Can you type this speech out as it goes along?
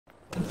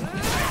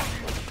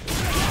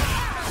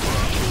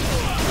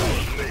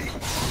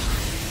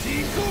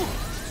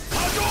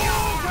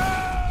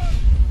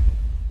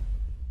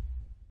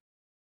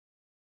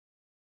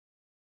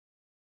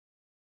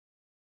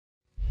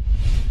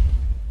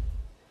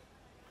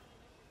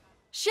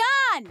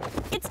on!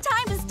 It's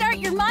time to start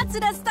your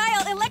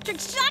Matsuda-style electric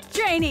shock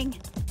training!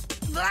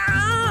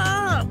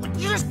 Ah!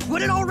 You just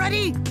quit it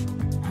already?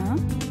 Huh?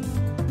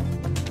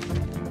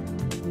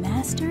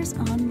 Masters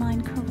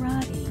Online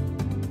Karate.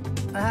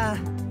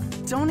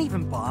 Don't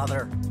even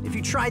bother. If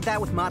you tried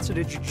that with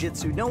Matsuda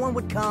Jiu-Jitsu, no one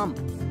would come.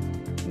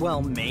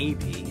 Well,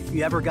 maybe, if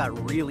you ever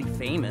got really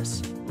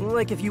famous.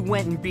 Like if you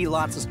went and beat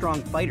lots of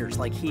strong fighters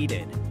like he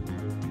did.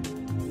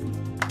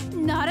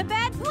 Not a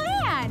bad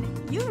plan!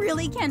 You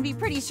really can be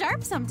pretty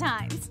sharp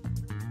sometimes.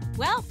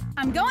 Well,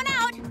 I'm going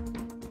out!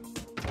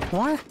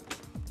 What?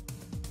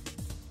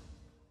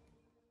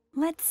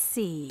 Let's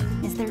see,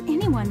 is there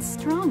anyone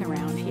strong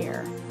around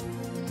here?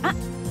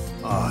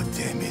 Oh,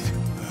 damn it.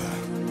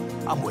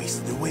 I'm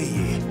wasting away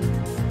here.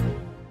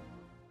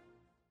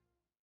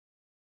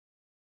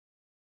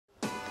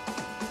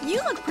 You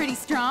look pretty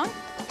strong.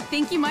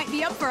 Think you might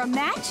be up for a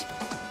match?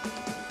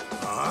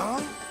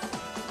 Huh?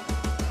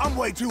 I'm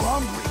way too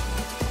hungry.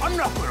 I'm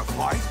not gonna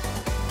fight.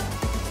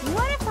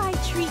 What if I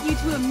treat you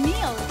to a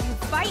meal if you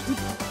fight me?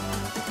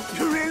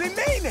 You really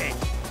mean it?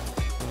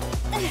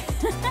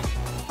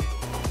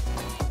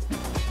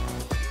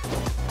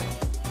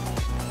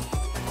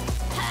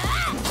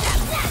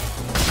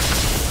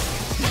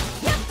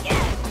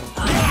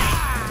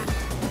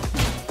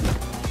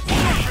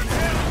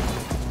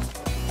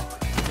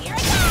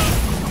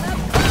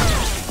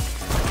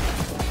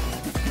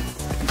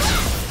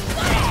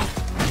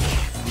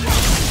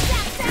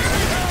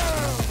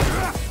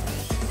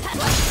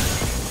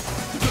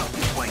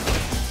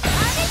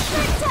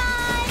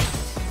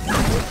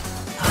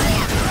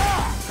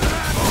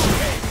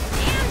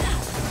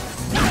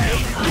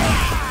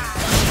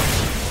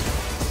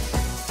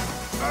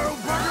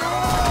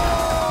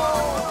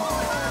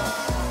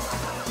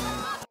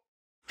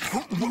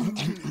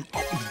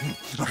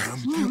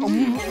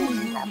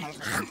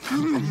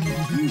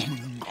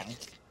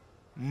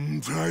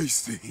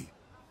 Tasty.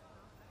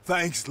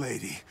 Thanks,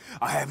 lady.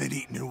 I haven't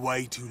eaten in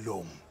way too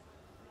long.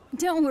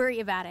 Don't worry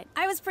about it.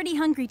 I was pretty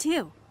hungry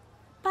too.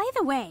 By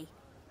the way,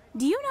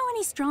 do you know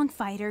any strong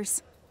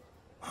fighters?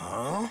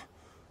 Huh?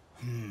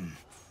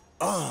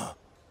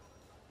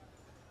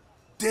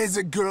 There's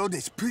a girl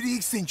that's pretty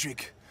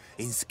eccentric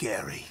and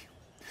scary.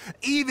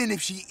 Even if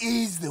she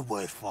is the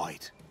word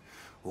fight.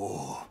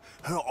 Oh,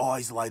 her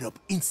eyes light up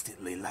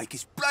instantly like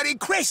it's bloody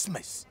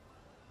Christmas.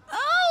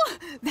 Oh,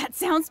 that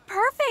sounds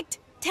perfect.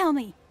 Tell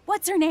me,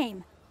 what's her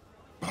name?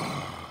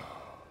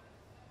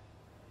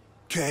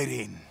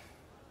 Karin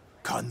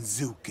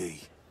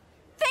Kanzuki.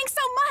 Thanks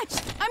so much.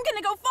 I'm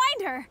gonna go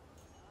find her.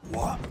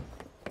 What?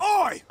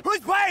 Oi!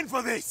 Who's paying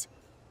for this?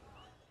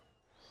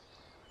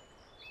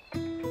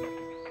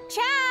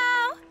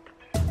 Ciao!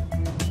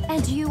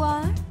 And you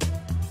are?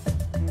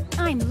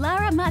 I'm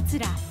Lara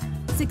Matsuda,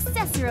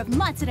 successor of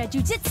Matsuda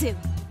Jiu-Jitsu.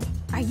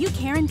 Are you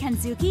Karin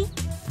Kanzuki?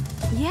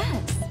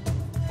 Yes.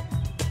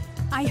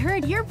 I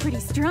heard you're pretty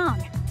strong.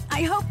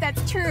 I hope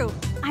that's true.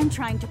 I'm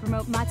trying to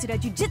promote Matsuda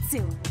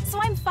Jiu-Jitsu, so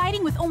I'm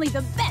fighting with only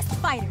the best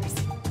fighters.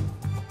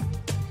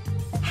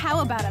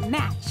 How about a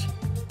match?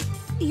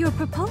 Your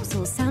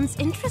proposal sounds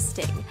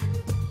interesting.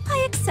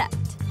 I accept.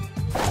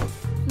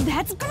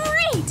 That's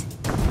great!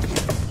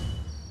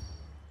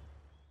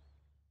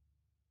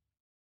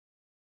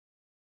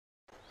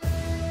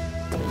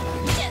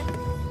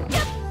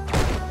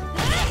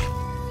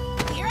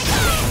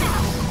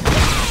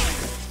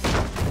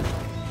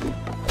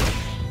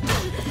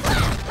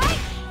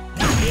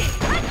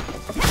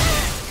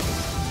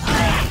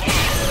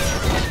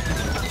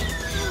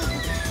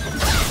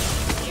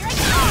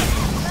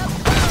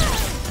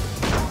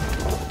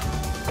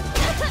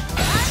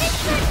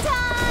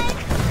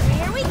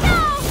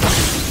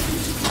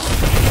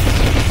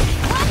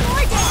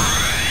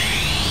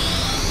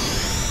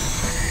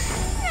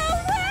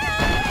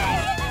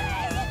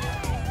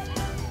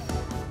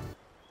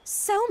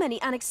 So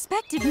many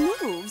unexpected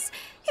moves.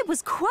 It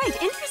was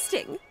quite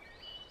interesting.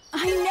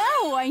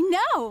 I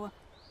know.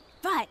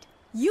 But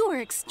you were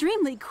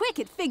extremely quick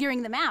at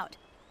figuring them out.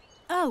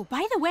 Oh,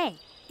 by the way,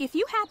 if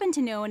you happen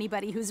to know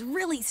anybody who's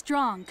really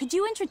strong, could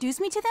you introduce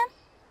me to them?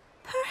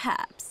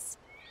 Perhaps.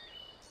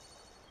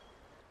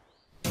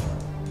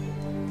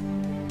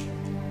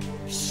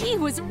 She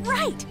was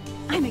right!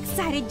 I'm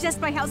excited just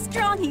by how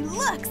strong he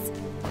looks!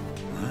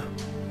 Huh?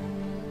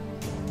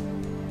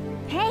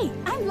 Hey,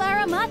 I'm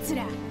Lara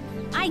Matsuda.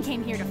 I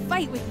came here to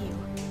fight with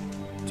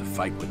you. To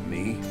fight with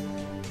me?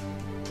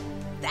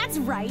 That's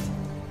right.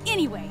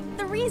 Anyway,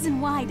 the reason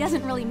why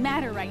doesn't really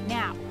matter right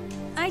now.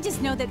 I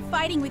just know that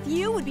fighting with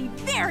you would be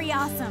very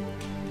awesome.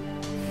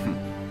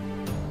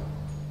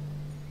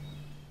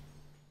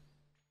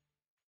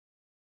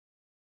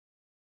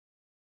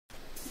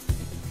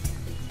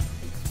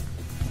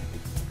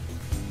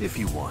 If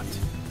you want.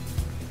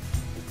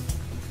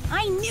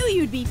 I knew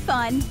you'd be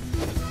fun.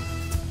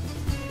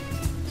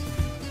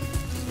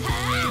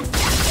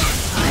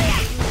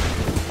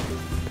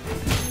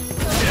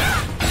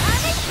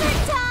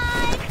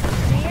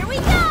 Here we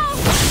go!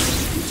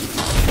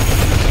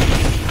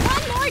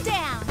 One more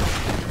down!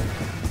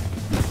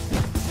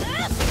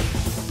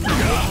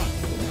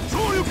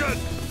 Sure you can!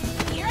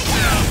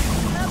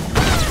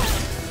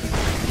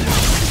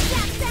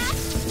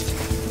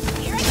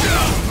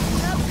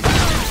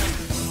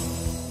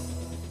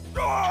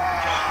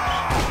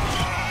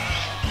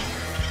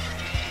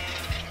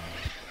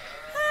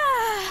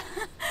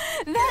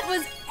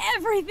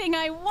 everything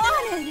I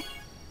wanted!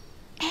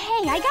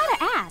 Hey, I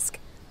gotta ask,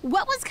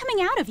 what was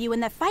coming out of you when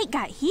the fight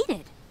got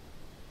heated?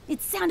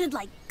 It sounded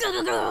like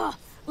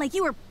like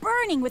you were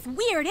burning with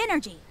weird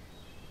energy.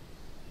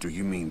 Do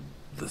you mean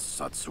the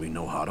Satsui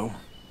no Hado?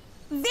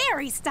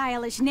 Very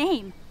stylish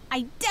name.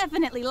 I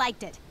definitely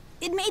liked it.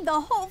 It made the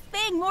whole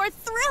thing more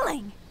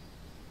thrilling.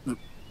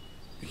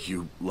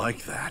 You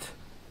like that?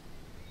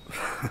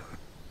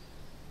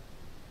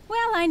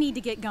 Well, I need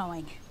to get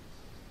going.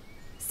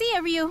 See ya,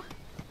 Ryu.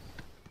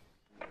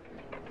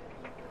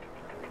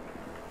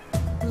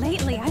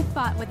 Lately, I've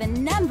fought with a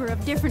number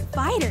of different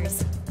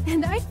fighters,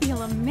 and I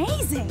feel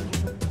amazing.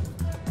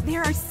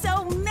 There are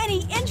so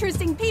many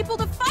interesting people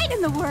to fight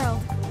in the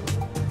world.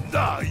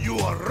 You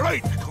are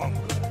right,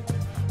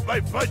 Conga.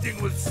 By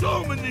fighting with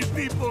so many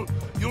people,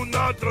 you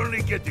not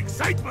only get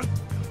excitement,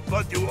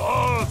 but you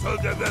also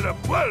develop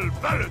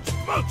well-balanced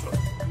muscle.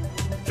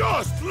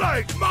 Just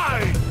like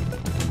mine!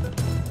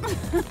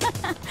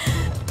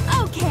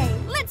 Okay,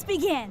 let's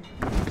begin.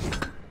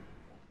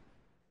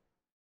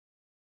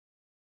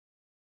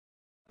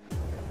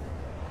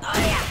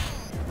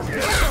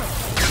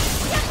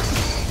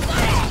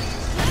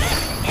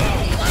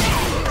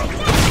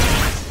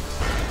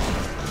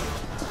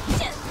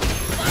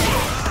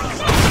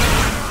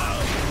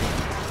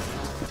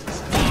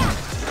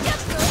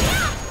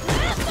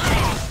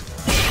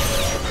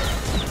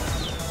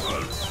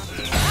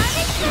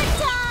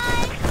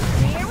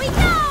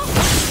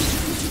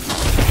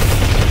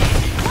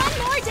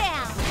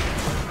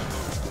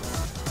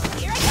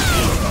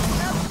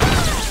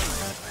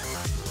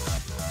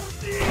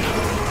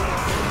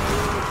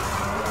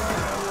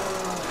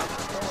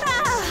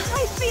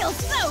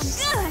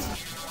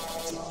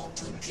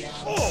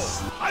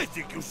 I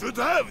think you should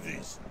have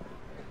this.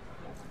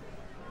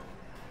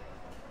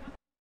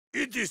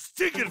 It is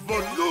ticket for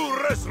new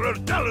wrestler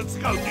talent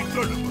scouting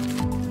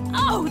tournament.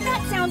 Oh,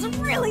 that sounds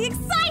really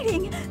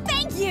exciting!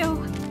 Thank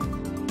you!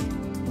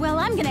 Well,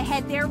 I'm gonna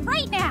head there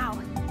right now.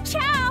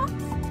 Ciao!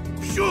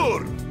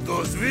 Sure,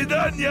 do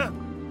svidania.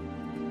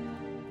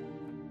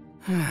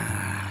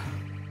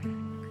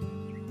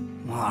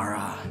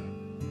 Lara,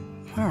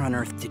 where on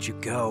earth did you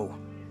go?